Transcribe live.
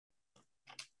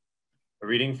A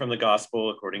reading from the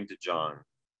Gospel according to John.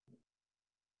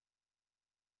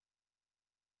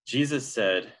 Jesus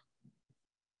said,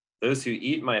 "Those who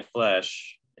eat my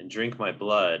flesh and drink my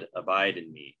blood abide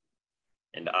in me,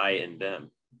 and I in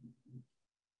them.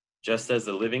 Just as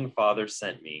the living Father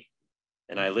sent me,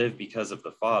 and I live because of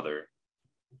the Father,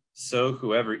 so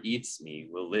whoever eats me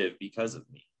will live because of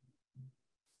me.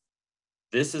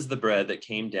 This is the bread that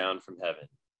came down from heaven,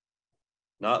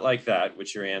 not like that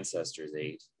which your ancestors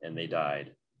ate, and they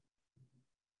died.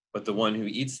 But the one who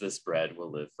eats this bread will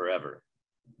live forever."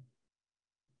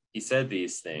 He said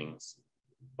these things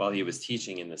while he was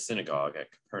teaching in the synagogue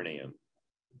at Capernaum.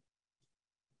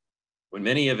 When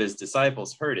many of his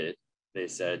disciples heard it, they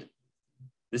said,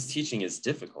 "This teaching is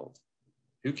difficult.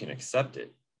 Who can accept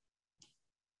it?"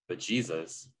 But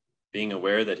Jesus, being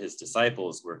aware that his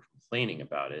disciples were complaining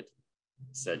about it,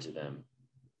 said to them,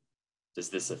 "Does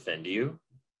this offend you?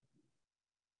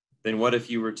 Then what if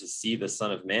you were to see the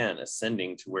Son of Man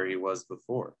ascending to where he was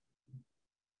before?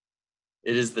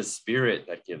 It is the Spirit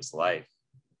that gives life.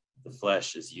 The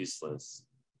flesh is useless.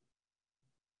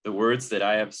 The words that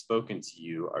I have spoken to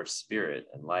you are spirit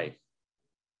and life.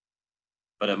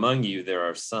 But among you there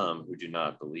are some who do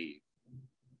not believe."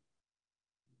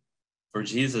 For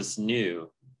Jesus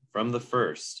knew from the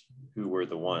first who were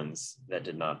the ones that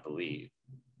did not believe,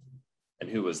 and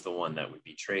who was the one that would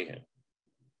betray him.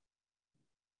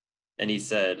 And he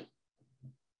said,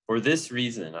 "For this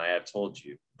reason I have told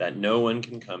you that no one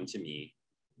can come to me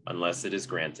unless it is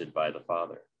granted by the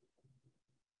Father."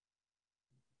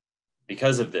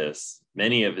 Because of this,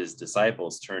 many of his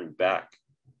disciples turned back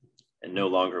and no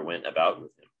longer went about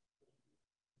with him.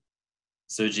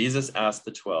 So Jesus asked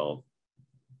the 12,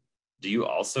 "Do you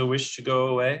also wish to go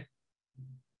away?"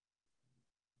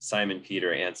 Simon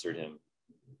Peter answered him,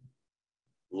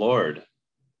 "Lord,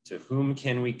 to whom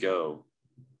can we go?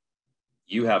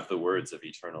 You have the words of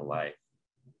eternal life.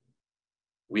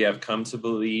 We have come to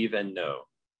believe and know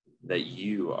that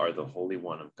you are the Holy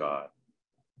One of God."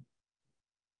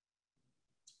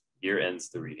 Here ends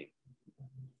the reading.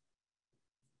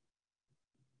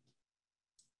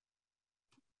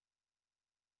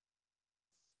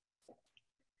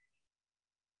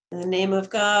 In the name of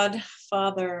God,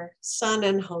 Father, Son,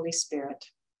 and Holy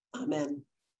Spirit. Amen.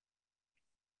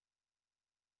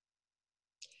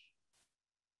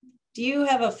 Do you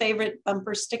have a favorite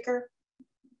bumper sticker?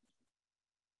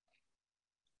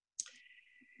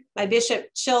 My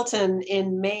Bishop Chilton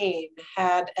in Maine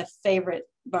had a favorite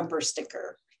bumper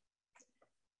sticker.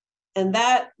 And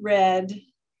that read,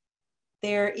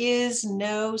 "There is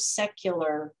no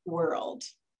secular world.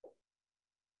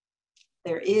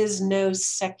 There is no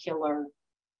secular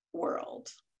world."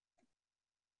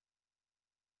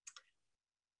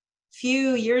 A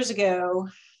few years ago,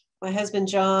 my husband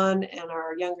John and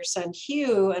our younger son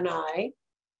Hugh and I,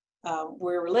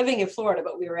 we were living in Florida,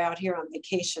 but we were out here on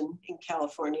vacation in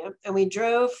California. And we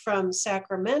drove from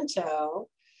Sacramento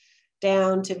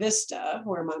down to Vista,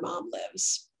 where my mom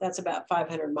lives. That's about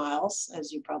 500 miles,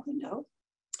 as you probably know.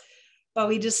 But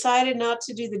we decided not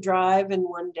to do the drive in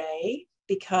one day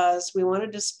because we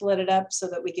wanted to split it up so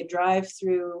that we could drive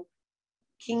through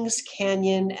Kings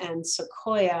Canyon and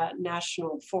Sequoia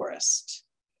National Forest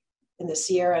in the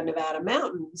Sierra Nevada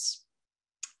mountains,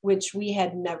 which we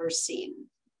had never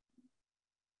seen.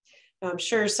 Now, I'm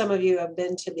sure some of you have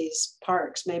been to these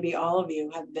parks. Maybe all of you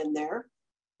have been there,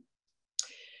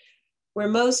 where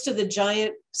most of the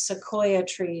giant sequoia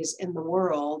trees in the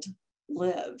world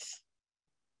live.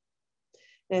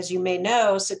 As you may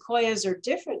know, sequoias are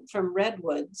different from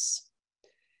redwoods.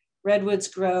 Redwoods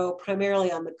grow primarily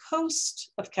on the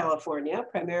coast of California,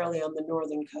 primarily on the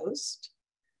northern coast.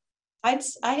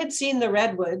 I had seen the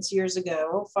redwoods years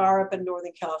ago, far up in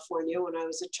Northern California when I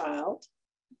was a child.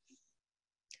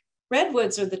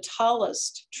 Redwoods are the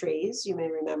tallest trees, you may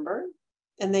remember,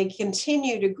 and they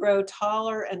continue to grow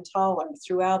taller and taller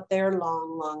throughout their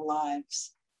long, long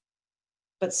lives.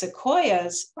 But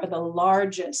sequoias are the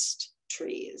largest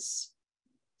trees.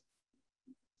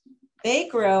 They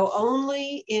grow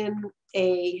only in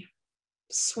a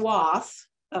swath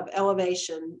of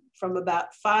elevation from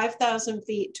about 5,000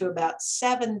 feet to about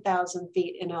 7,000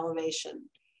 feet in elevation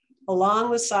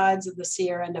along the sides of the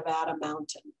Sierra Nevada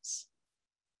mountains.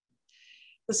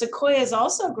 The sequoias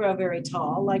also grow very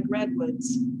tall, like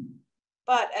redwoods,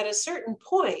 but at a certain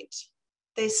point,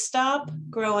 they stop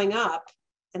growing up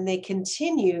and they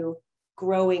continue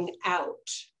growing out.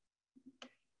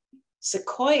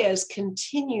 Sequoias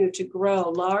continue to grow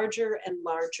larger and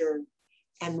larger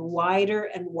and wider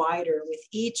with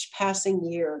each passing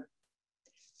year.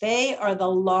 They are the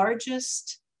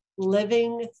largest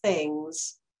living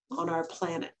things on our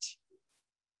planet.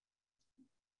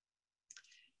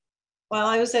 While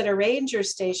I was at a ranger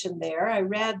station there, I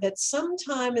read that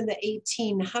sometime in the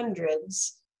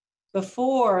 1800s,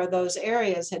 before those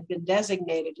areas had been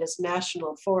designated as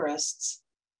national forests,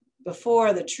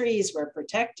 before the trees were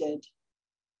protected,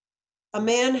 a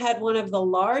man had one of the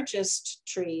largest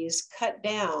trees cut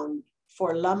down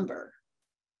for lumber.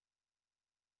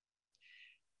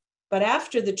 But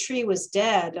after the tree was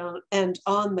dead and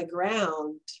on the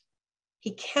ground,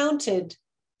 he counted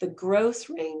the growth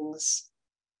rings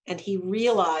and he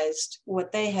realized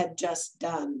what they had just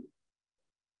done.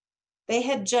 They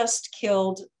had just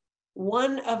killed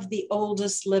one of the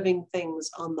oldest living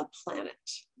things on the planet.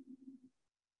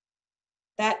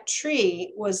 That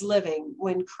tree was living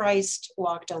when Christ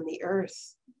walked on the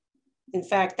earth. In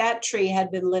fact, that tree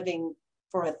had been living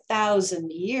for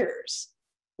 1,000 years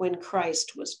when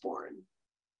Christ was born.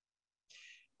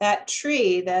 That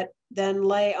tree that then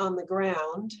lay on the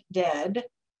ground, dead,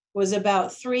 was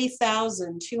about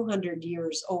 3,200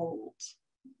 years old.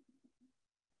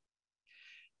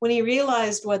 When he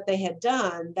realized what they had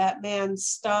done, that man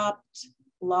stopped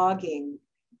logging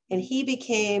and he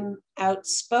became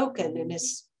outspoken in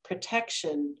his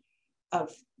protection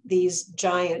of these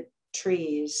giant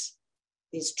trees,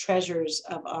 these treasures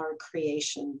of our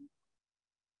creation.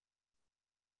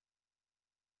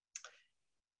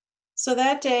 So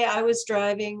that day I was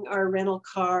driving our rental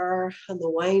car on the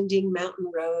winding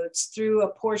mountain roads through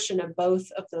a portion of both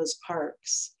of those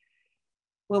parks.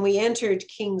 When we entered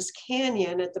Kings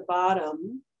Canyon at the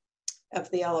bottom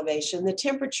of the elevation, the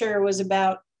temperature was in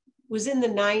the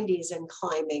 90s and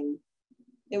climbing.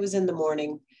 It was in the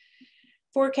morning.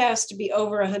 Forecast to be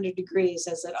over 100 degrees,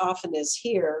 as it often is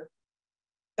here.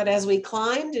 But as we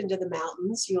climbed into the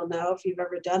mountains, you'll know if you've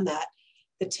ever done that,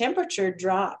 the temperature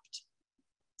dropped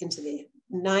into the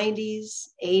 90s,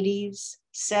 80s,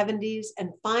 70s, and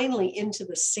finally into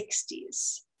the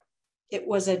 60s. It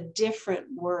was a different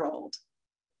world.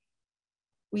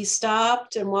 We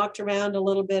stopped and walked around a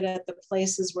little bit at the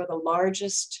places where the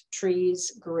largest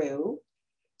trees grew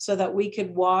so that we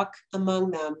could walk among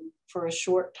them for a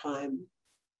short time.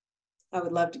 I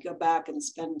would love to go back and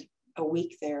spend a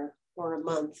week there or a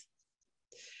month.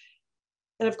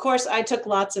 And of course, I took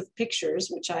lots of pictures,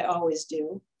 which I always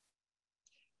do.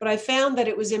 But I found that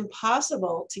it was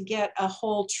impossible to get a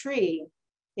whole tree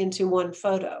into one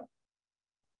photo.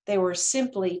 They were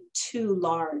simply too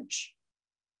large.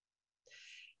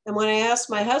 And when I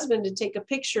asked my husband to take a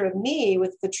picture of me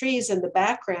with the trees in the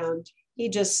background, he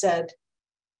just said,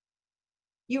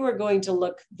 "You are going to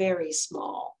look very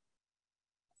small."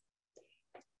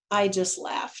 I just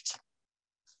laughed.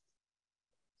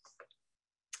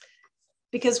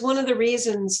 Because one of the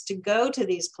reasons to go to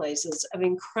these places of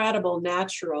incredible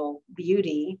natural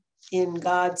beauty in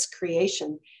God's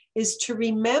creation is to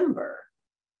remember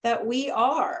that we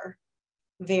are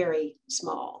very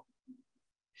small.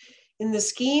 In the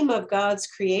scheme of God's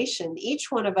creation,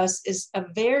 each one of us is a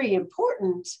very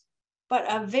important, but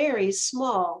a very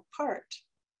small part.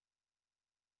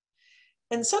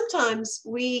 And sometimes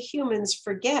we humans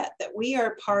forget that we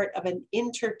are part of an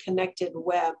interconnected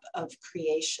web of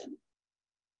creation.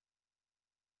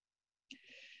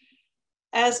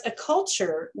 As a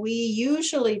culture, we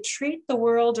usually treat the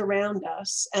world around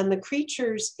us and the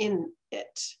creatures in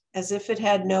it as if it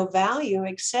had no value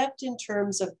except in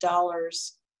terms of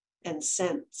dollars and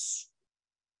cents.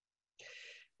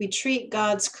 We treat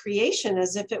God's creation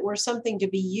as if it were something to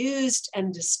be used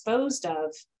and disposed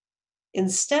of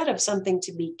instead of something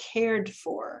to be cared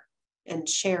for and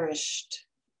cherished.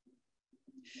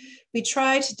 We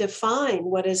try to define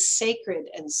what is sacred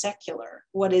and secular,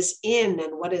 what is in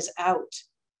and what is out,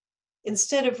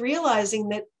 instead of realizing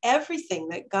that everything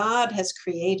that God has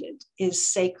created is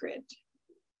sacred.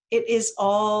 It is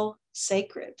all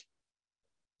sacred.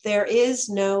 There is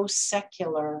no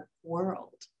secular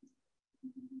world.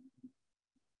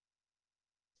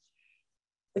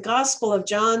 The Gospel of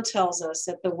John tells us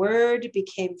that the Word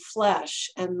became flesh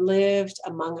and lived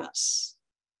among us.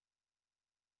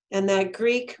 And that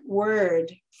Greek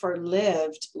word for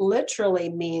lived literally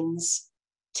means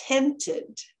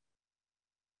tented,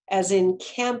 as in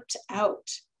camped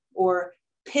out or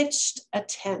pitched a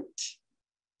tent.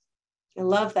 I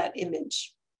love that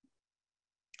image.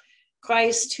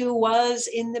 Christ, who was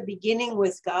in the beginning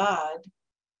with God,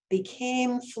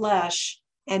 became flesh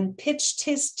and pitched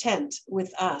his tent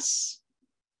with us.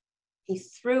 He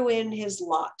threw in his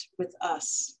lot with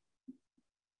us.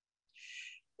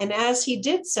 And as he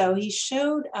did so, he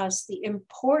showed us the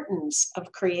importance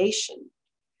of creation,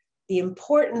 the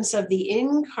importance of the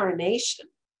incarnation,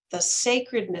 the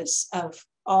sacredness of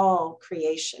all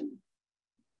creation.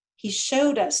 He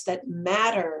showed us that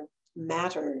matter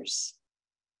matters.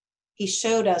 he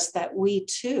showed us that we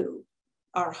too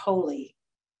are holy.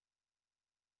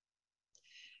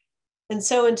 And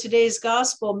so in today's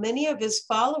gospel, many of his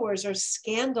followers are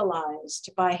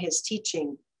scandalized by his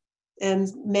teaching, and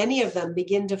many of them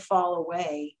begin to fall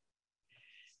away.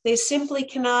 They simply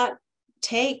cannot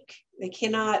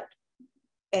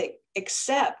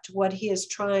accept what he is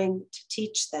trying to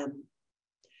teach them.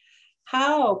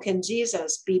 How can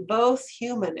Jesus be both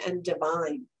human and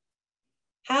divine?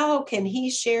 How can he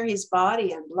share his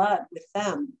body and blood with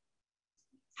them?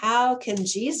 How can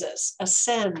Jesus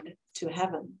ascend to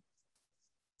heaven?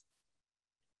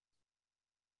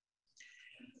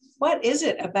 What is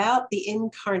it about the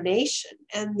incarnation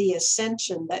and the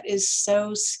ascension that is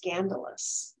so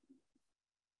scandalous?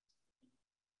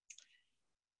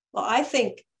 Well, I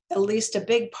think at least a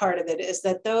big part of it is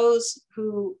that those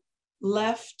who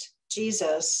left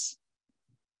Jesus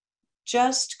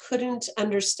just couldn't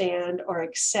understand or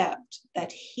accept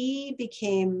that he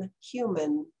became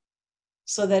human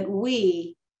so that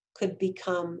we could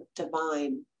become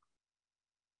divine.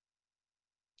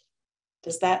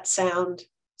 Does that sound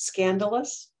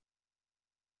scandalous?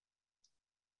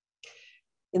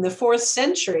 In the 4th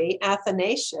century,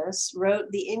 Athanasius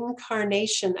wrote The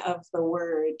Incarnation of the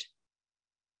Word.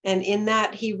 And in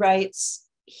that he writes,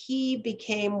 he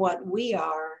became what we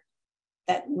are,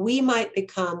 that we might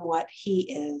become what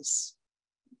he is.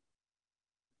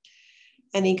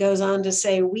 And he goes on to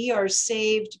say, we are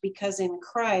saved because in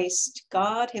Christ,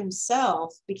 God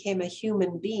himself became a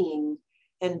human being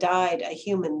and died a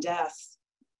human death.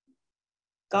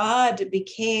 God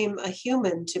became a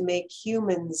human to make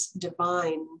humans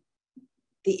divine.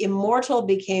 The immortal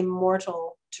became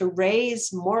mortal to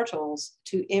raise mortals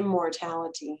to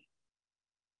immortality.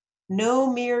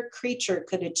 No mere creature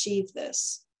could achieve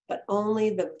this, but only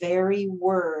the very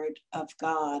word of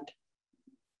God.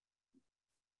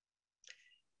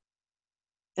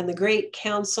 And the great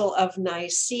Council of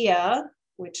Nicaea,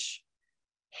 which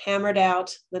hammered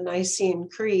out the Nicene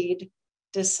Creed,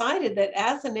 decided that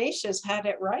Athanasius had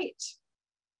it right.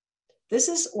 This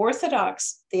is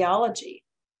Orthodox theology.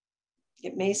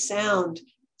 It may sound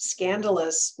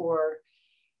scandalous or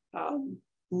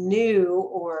new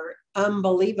or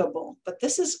unbelievable, but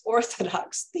this is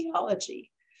Orthodox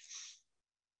theology.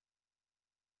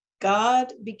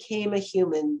 God became a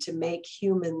human to make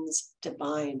humans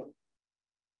divine.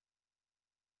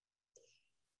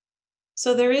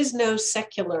 So there is no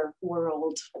secular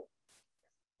world.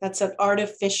 That's an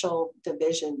artificial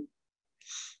division.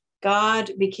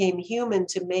 God became human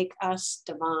to make us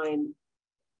divine.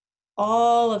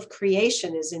 All of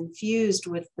creation is infused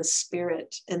with the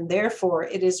Spirit, and therefore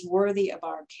it is worthy of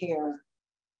our care.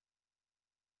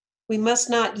 We must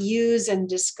not use and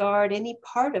discard any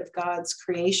part of God's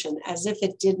creation as if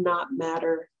it did not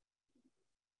matter.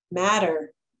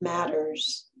 Matter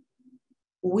matters.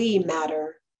 We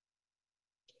matter.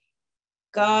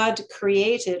 God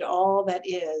created all that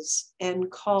is and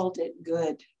called it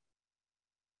good.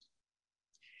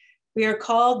 We are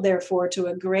called, therefore, to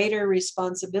a greater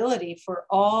responsibility for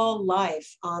all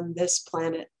life on this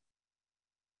planet.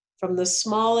 From the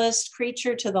smallest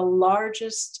creature to the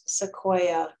largest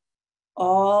sequoia,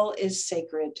 all is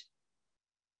sacred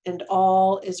and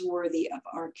all is worthy of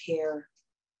our care.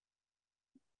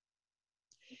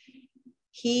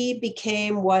 He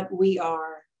became what we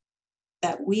are,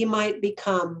 that we might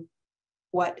become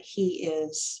what he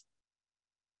is.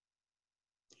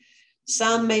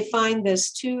 Some may find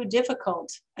this too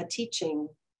difficult a teaching,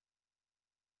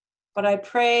 but I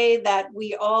pray that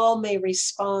we all may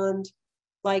respond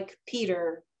like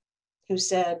Peter, who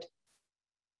said,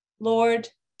 Lord,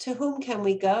 to whom can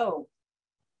we go?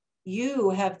 You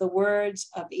have the words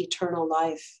of eternal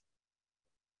life.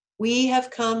 We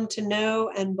have come to know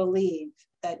and believe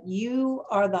that you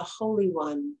are the Holy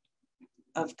One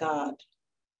of God.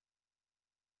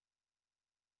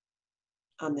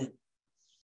 Amen.